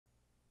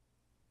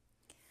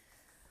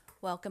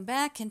Welcome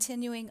back.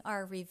 Continuing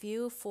our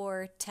review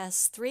for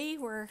Test 3.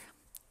 We're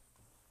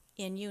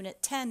in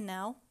Unit 10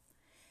 now.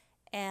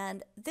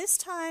 And this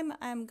time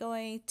I'm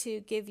going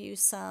to give you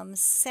some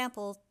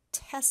sample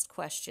test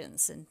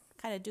questions and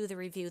kind of do the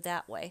review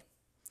that way.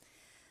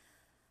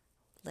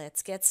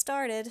 Let's get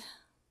started.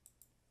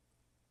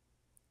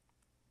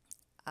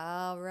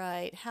 All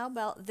right, how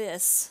about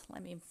this?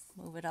 Let me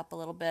move it up a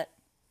little bit.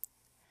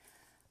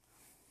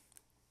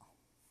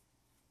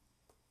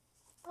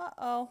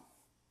 Uh-oh.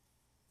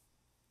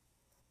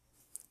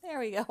 There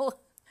we go.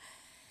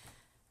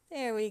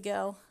 There we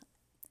go.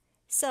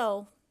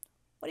 So,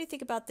 what do you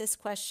think about this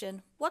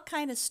question? What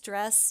kind of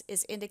stress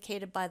is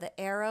indicated by the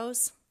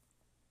arrows?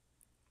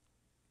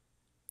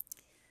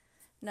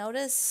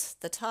 Notice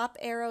the top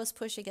arrow is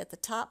pushing at the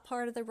top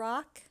part of the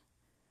rock.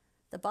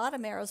 The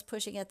bottom arrow is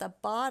pushing at the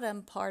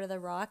bottom part of the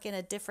rock in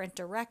a different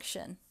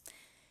direction.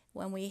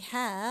 When we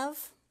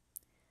have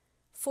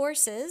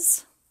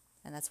forces,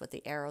 and that's what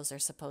the arrows are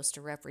supposed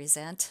to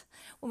represent,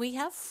 when we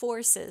have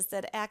forces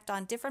that act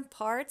on different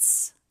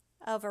parts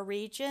of a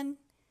region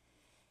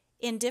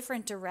in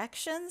different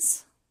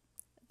directions,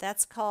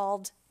 that's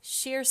called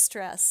shear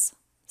stress.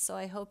 So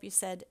I hope you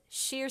said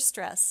shear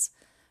stress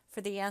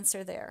for the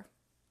answer there.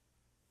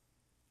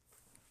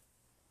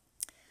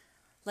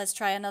 Let's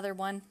try another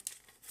one.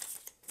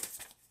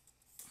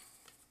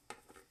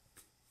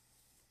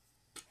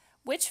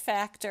 Which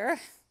factor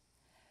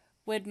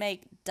would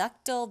make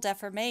ductile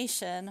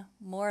deformation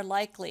more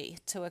likely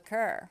to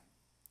occur?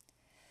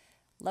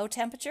 Low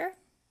temperature,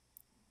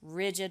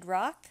 rigid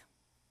rock,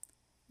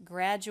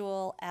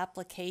 gradual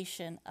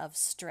application of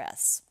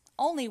stress.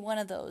 Only one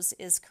of those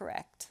is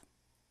correct.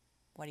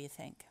 What do you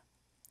think?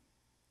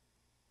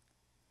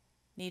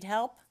 Need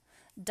help?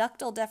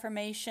 Ductile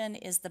deformation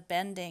is the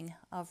bending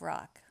of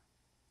rock.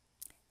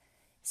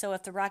 So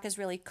if the rock is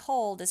really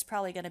cold, it's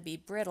probably going to be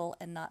brittle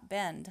and not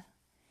bend.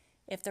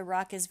 If the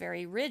rock is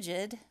very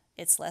rigid,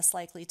 it's less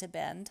likely to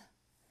bend.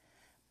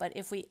 But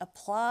if we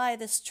apply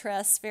the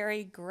stress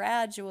very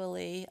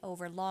gradually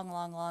over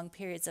long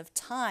periods of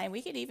time,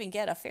 we can even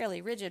get a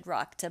fairly rigid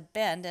rock to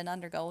bend and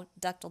undergo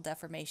ductile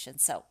deformation.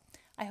 So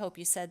I hope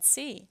you said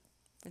C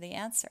for the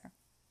answer.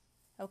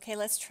 Okay,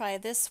 let's try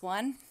this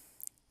one.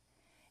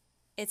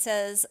 It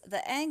says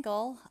the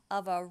angle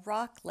of a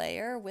rock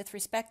layer with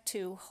respect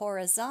to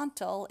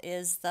horizontal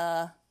is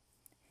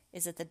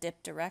it the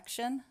dip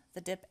direction,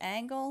 the dip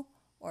angle,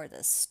 or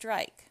the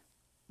strike?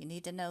 You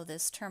need to know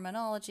this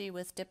terminology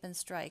with dip and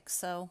strike.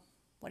 So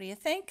what do you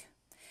think?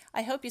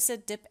 I hope you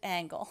said dip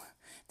angle.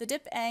 The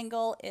dip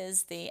angle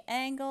is the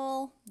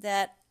angle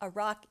that a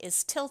rock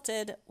is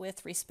tilted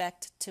with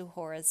respect to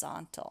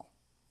horizontal.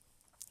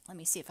 Let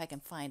me see if I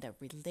can find a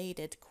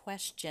related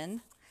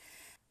question.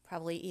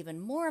 Probably even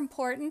more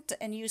important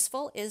and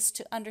useful is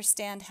to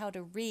understand how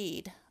to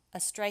read a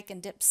strike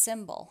and dip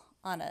symbol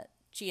on a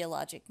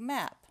geologic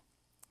map.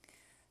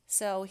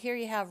 So here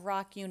you have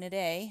rock unit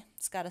A.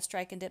 It's got a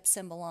strike and dip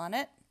symbol on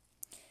it.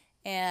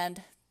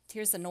 And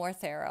here's the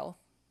north arrow.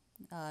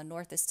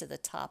 North is to the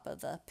top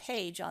of the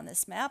page on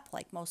this map,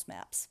 like most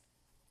maps.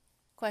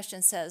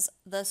 Question says,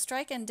 the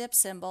strike and dip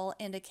symbol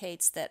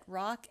indicates that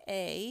rock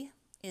A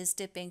is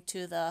dipping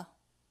to the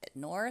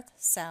north,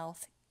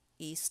 south,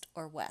 east,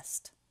 or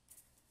west.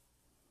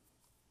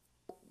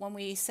 When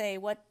we say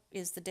what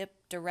is the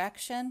dip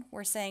direction,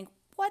 we're saying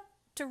what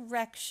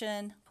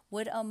direction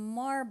would a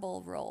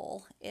marble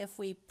roll if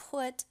we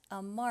put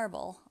a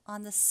marble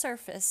on the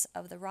surface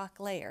of the rock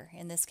layer,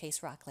 in this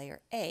case rock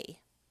layer A.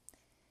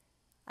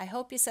 I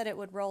hope you said it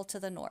would roll to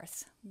the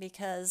north,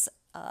 because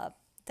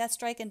that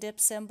strike and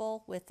dip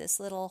symbol with this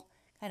little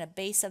kind of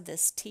base of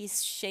this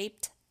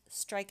T-shaped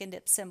strike and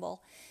dip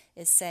symbol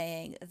is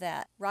saying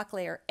that rock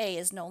layer A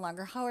is no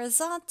longer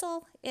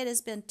horizontal, it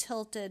has been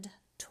tilted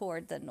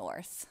toward the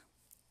north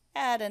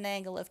at an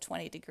angle of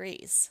 20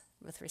 degrees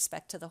with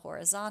respect to the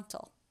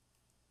horizontal.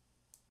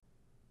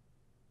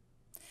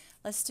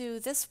 Let's do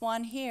this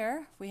one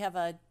here. We have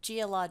a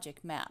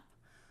geologic map.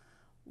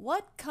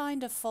 What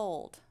kind of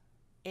fold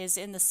is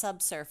in the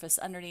subsurface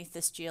underneath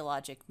this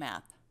geologic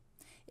map?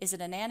 Is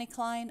it an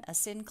anticline, a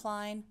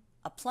syncline,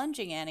 a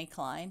plunging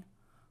anticline,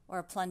 or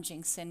a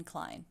plunging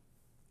syncline?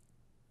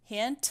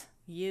 Hint,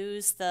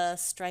 use the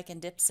strike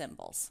and dip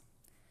symbols.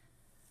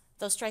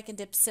 Those strike and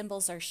dip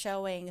symbols are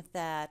showing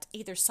that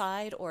either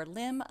side or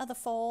limb of the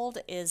fold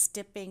is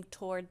dipping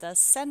toward the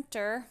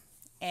center.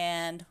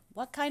 And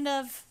what kind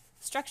of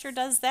structure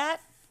does that?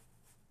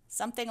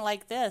 Something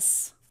like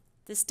this.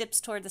 This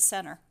dips toward the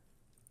center.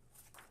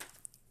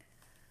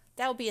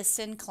 That would be a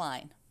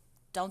syncline.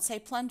 Don't say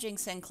plunging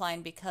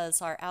syncline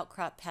because our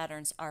outcrop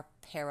patterns are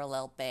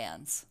parallel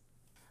bands.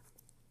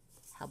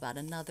 How about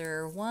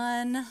another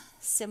one?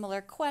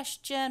 Similar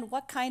question.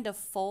 What kind of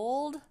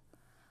fold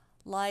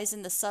lies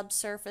in the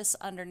subsurface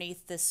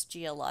underneath this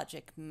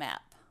geologic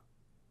map?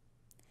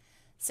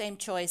 Same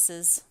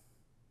choices.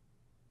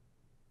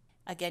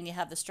 Again, you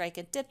have the strike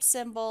and dip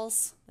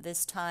symbols.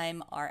 This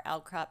time our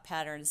outcrop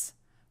patterns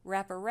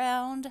wrap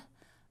around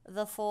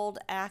the fold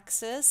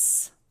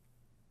axis.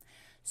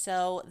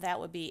 So that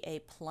would be a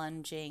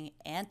plunging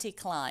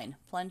anticline.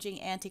 Plunging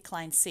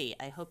anticline C.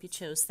 I hope you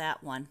chose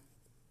that one.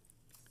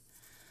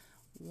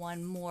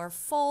 One more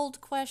fold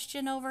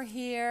question over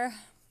here.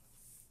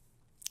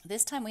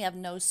 This time we have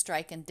no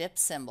strike and dip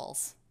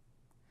symbols.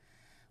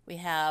 We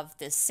have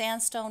this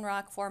sandstone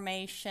rock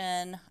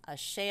formation, a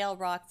shale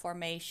rock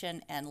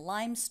formation, and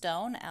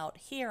limestone out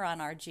here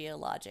on our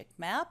geologic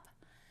map.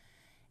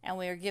 And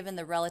we are given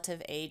the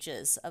relative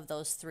ages of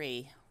those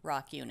three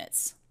rock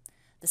units.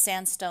 The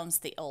sandstone's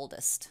the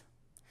oldest.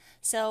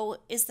 So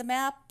is the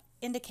map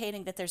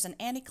indicating that there's an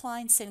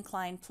anticline,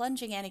 syncline,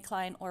 plunging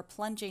anticline, or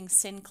plunging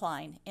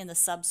syncline in the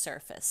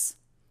subsurface?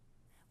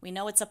 We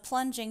know it's a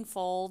plunging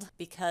fold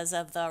because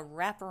of the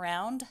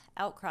wraparound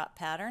outcrop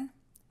pattern,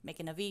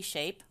 making a V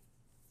shape.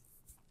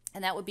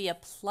 And that would be a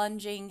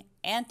plunging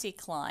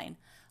anticline.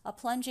 A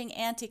plunging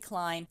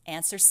anticline,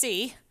 answer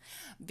C,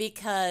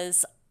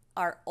 because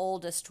our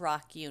oldest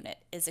rock unit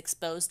is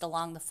exposed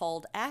along the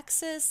fold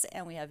axis,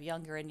 and we have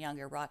younger and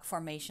younger rock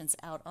formations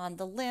out on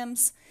the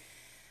limbs.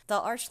 The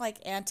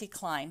arch-like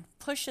anticline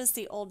pushes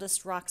the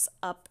oldest rocks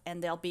up,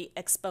 and they'll be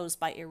exposed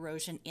by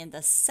erosion in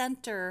the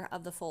center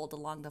of the fold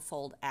along the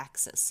fold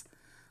axis.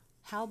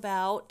 How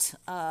about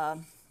a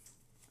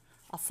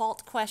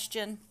fault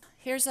question?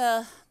 Here's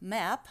a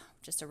map,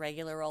 just a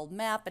regular old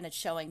map, and it's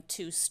showing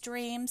two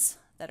streams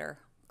that are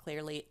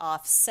clearly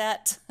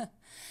offset.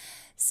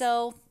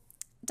 So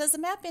does the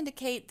map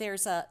indicate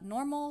there's a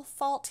normal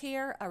fault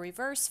here, a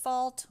reverse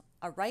fault,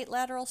 a right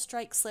lateral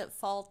strike slip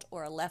fault,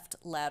 or a left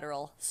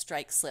lateral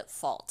strike slip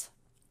fault?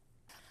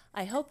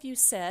 I hope you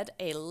said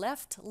a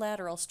left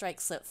lateral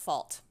strike slip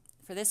fault.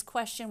 For this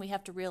question, we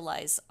have to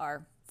realize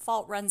our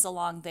fault runs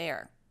along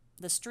there.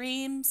 The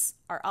streams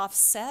are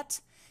offset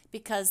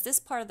because this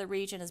part of the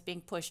region is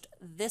being pushed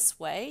this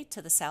way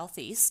to the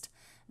southeast.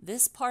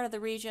 This part of the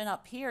region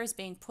up here is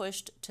being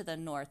pushed to the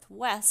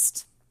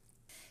northwest.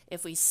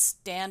 If we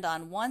stand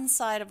on one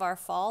side of our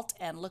fault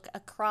and look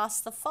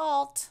across the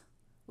fault,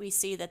 we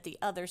see that the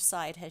other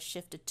side has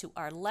shifted to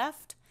our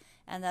left,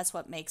 and that's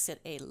what makes it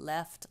a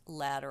left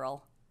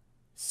lateral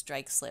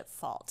strike slip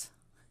fault.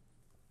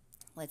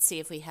 Let's see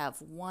if we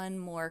have one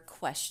more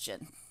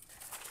question.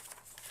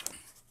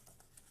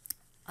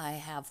 I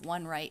have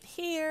one right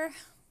here.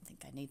 I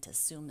think I need to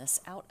zoom this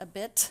out a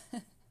bit.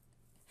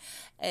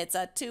 It's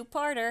a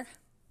two-parter.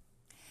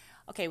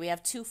 Okay, we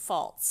have two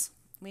faults.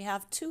 We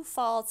have two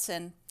faults,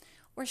 and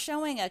we're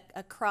showing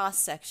a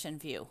cross-section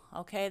view.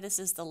 Okay, this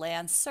is the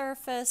land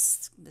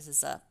surface. This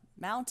is a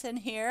mountain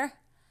here.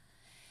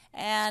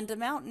 And the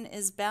mountain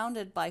is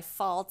bounded by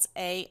faults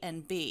A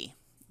and B.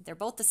 They're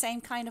both the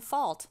same kind of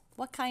fault.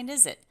 What kind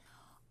is it?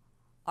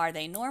 Are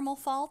they normal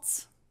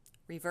faults,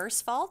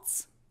 reverse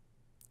faults,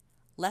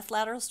 left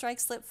lateral strike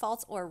slip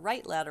faults, or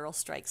right lateral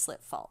strike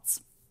slip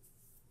faults?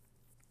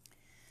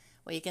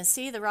 Well, you can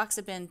see the rocks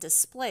have been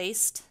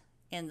displaced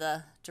in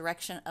the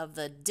direction of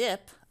the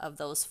dip of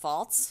those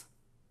faults.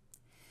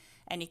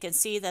 And you can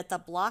see that the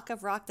block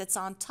of rock that's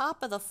on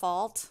top of the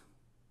fault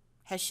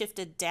has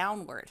shifted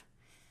downward.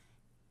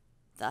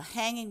 The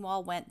hanging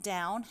wall went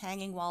down.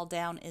 Hanging wall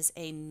down is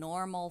a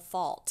normal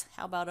fault.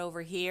 How about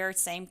over here?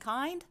 Same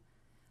kind?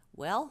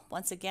 Well,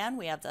 once again,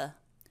 we have the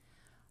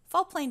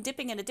fault plane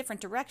dipping in a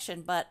different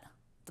direction, but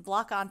the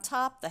block on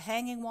top, the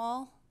hanging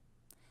wall,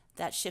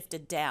 that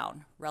shifted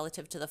down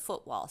relative to the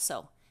footwall.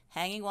 So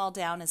hanging wall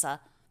down is a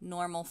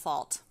normal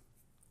fault.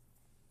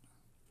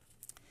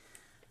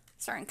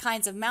 Certain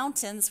kinds of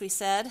mountains, we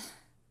said,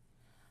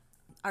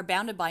 are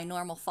bounded by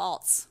normal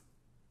faults.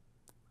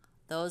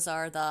 Those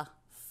are the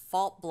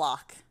fault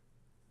block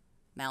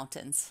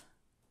mountains,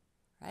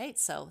 right?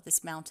 So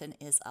this mountain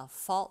is a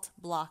fault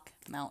block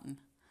mountain.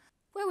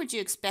 Where would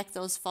you expect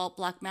those fault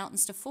block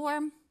mountains to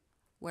form?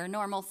 Where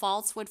normal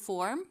faults would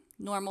form.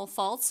 Normal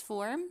faults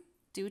form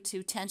due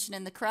to tension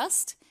in the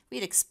crust.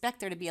 We'd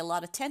expect there to be a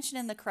lot of tension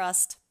in the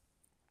crust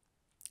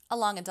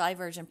along a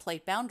divergent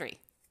plate boundary.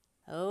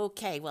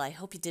 Okay, well, I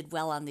hope you did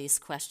well on these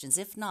questions.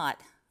 If not,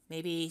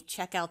 maybe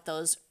check out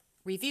those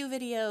review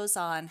videos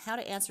on how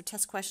to answer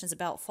test questions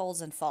about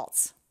folds and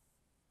faults.